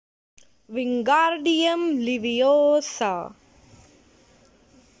Wingardium Leviosa.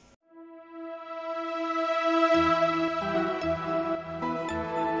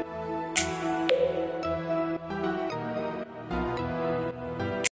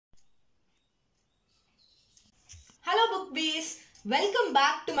 Hello bookbees, welcome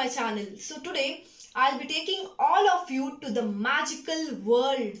back to my channel. So today I'll be taking all of you to the magical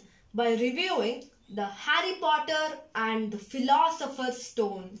world by reviewing the Harry Potter and the Philosopher's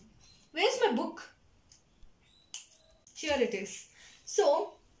Stone. Where's my book? Here it is.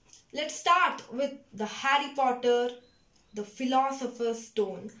 So let's start with the Harry Potter, the Philosopher's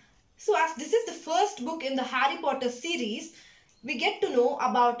Stone. So as this is the first book in the Harry Potter series, we get to know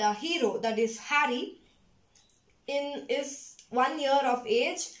about a hero, that is Harry, in his 1 year of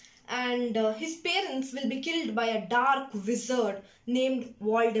age, and his parents will be killed by a dark wizard named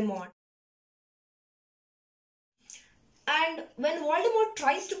Voldemort. And when Voldemort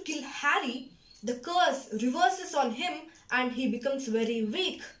tries to kill Harry, the curse reverses on him and he becomes very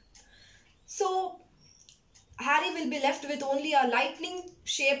weak. So Harry will be left with only a lightning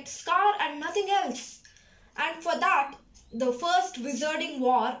shaped scar and nothing else. And for that, the first wizarding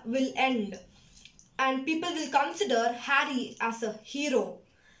war will end and people will consider Harry as a hero.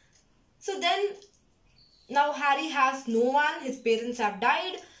 So then, now Harry has no one, his parents have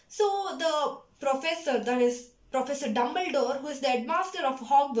died. So the professor, that is Professor Dumbledore, who is the headmaster of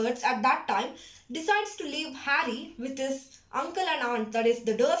Hogwarts at that time, decides to leave Harry with his uncle and aunt, that is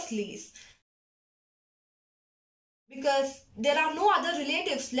the Dursleys, because there are no other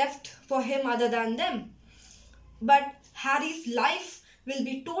relatives left for him other than them. But Harry's life will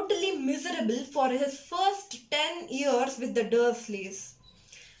be totally miserable for his first 10 years with the Dursleys,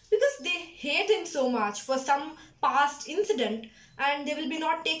 because they hate him so much for some past incident and they will be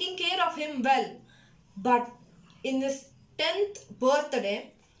not taking care of him well. But in his 10th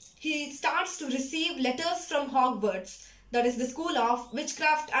birthday, he starts to receive letters from Hogwarts, that is the school of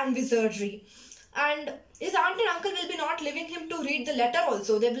witchcraft and wizardry. And his aunt and uncle will be not leaving him to read the letter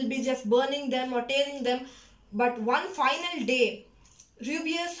also. They will be just burning them or tearing them. But one final day,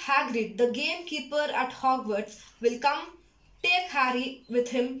 Rubeus Hagrid, the gamekeeper at Hogwarts, will come take Harry with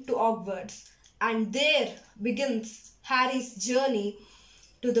him to Hogwarts. And there begins Harry's journey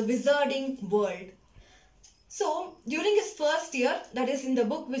to the wizarding world. So, during his first year, that is in the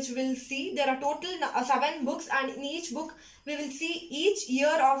book which we'll see, there are total 7 books, and in each book we will see each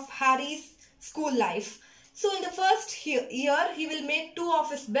year of Harry's school life. So, in the first year, he will make 2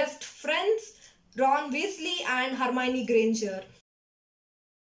 of his best friends, Ron Weasley and Hermione Granger.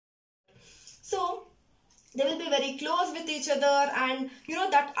 So, they will be very close with each other, and you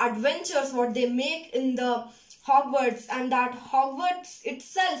know that adventures what they make in the Hogwarts, and that Hogwarts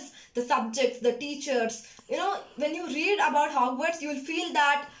itself, the subjects, the teachers, you know, when you read about Hogwarts, you will feel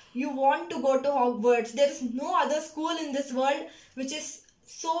that you want to go to Hogwarts. There is no other school in this world which is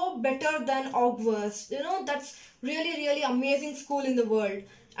so better than Hogwarts. You know, that's really amazing school in the world.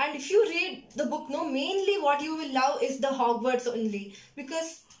 And if you read the book, no, mainly what you will love is the Hogwarts only,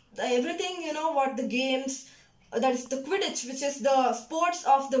 because everything, you know, what the games, that is the Quidditch, which is the sports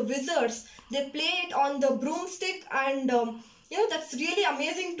of the wizards, they play it on the broomstick, and you know, that's really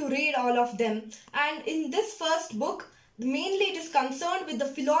amazing to read all of them. And in this first book, mainly it is concerned with the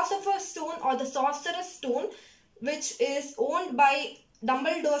Philosopher's Stone or the Sorcerer's Stone, which is owned by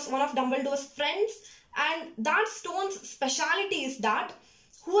Dumbledore's, one of Dumbledore's friends. And that stone's speciality is that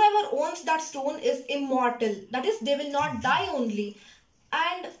whoever owns that stone is immortal, that is, they will not die only.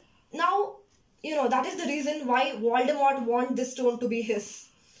 And now, you know, that is the reason why Voldemort wants this stone to be his.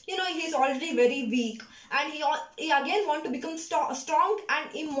 You know, he is already very weak, and he again want to become strong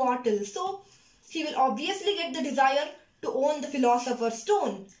and immortal. So, he will obviously get the desire to own the Philosopher's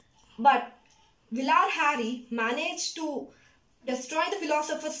Stone. But will our Harry manage to destroy the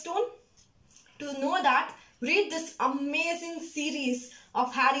Philosopher's Stone? To know that, read this amazing series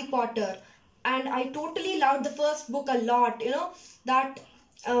of Harry Potter. And I totally loved the first book a lot. You know, that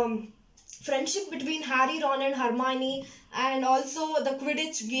friendship between Harry, Ron and Hermione, and also the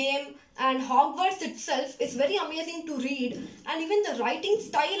Quidditch game and Hogwarts itself is very amazing to read. And even the writing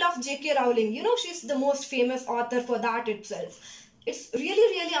style of J.K. Rowling, you know, she's the most famous author for that itself. It's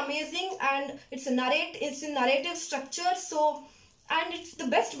really amazing, and it's in narrative structure. So, and it's the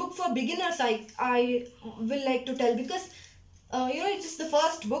best book for beginners, I will like to tell, because you know, it is the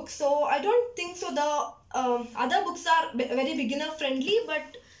first book, so I don't think so the other books are very beginner friendly,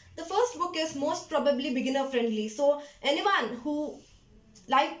 but the first book is most probably beginner friendly. So anyone who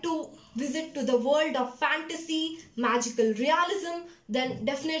like to visit to the world of fantasy, magical realism, then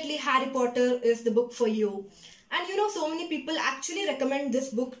definitely Harry Potter is the book for you. And you know, so many people actually recommend this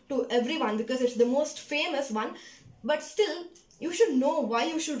book to everyone because it's the most famous one. But still, you should know why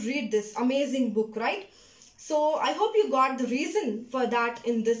you should read this amazing book, right? So I hope you got the reason for that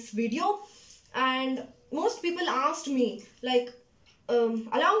in this video. And most people asked me, like,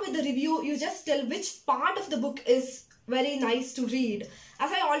 along with the review, you just tell which part of the book is very nice to read.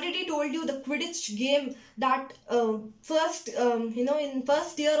 As I already told you, the Quidditch game, that in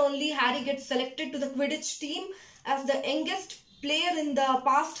first year only, Harry gets selected to the Quidditch team as the youngest player in the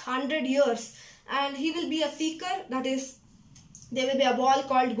past 100 years. And he will be a seeker, that is, there will be a ball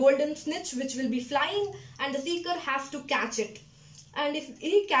called Golden Snitch which will be flying, and the seeker has to catch it. And if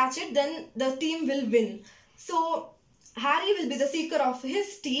he catch it, then the team will win. So Harry will be the seeker of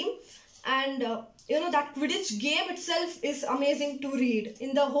his team, and that Quidditch game itself is amazing to read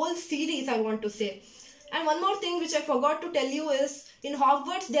in the whole series, I want to say. And one more thing which I forgot to tell you is, in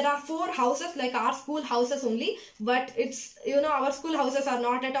Hogwarts there are 4 houses, like our school houses only, but it's, our school houses are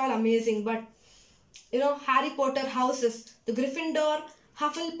not at all amazing. But Harry Potter houses, the Gryffindor,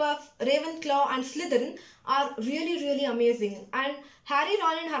 Hufflepuff, Ravenclaw and Slytherin are really, really amazing. And Harry,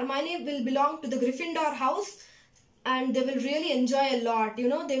 Ron and Hermione will belong to the Gryffindor house, and they will really enjoy a lot.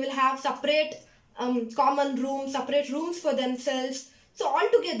 They will have separate common rooms, separate rooms for themselves. So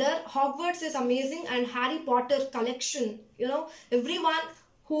altogether, Hogwarts is amazing, and Harry Potter collection, everyone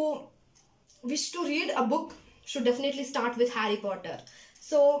who wish to read a book should definitely start with Harry Potter.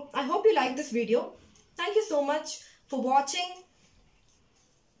 So I hope you like this video. Thank you so much for watching.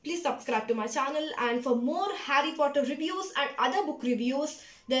 Please subscribe to my channel, and for more Harry Potter reviews and other book reviews,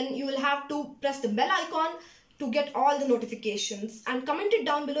 then you will have to press the bell icon to get all the notifications, and comment it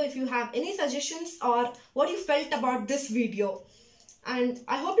down below if you have any suggestions or what you felt about this video. And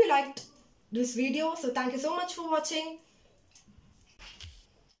I hope you liked this video. So thank you so much for watching.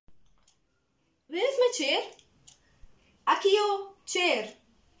 Where is my chair? Akio, chair.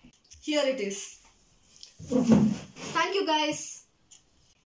 Here it is. Thank you guys.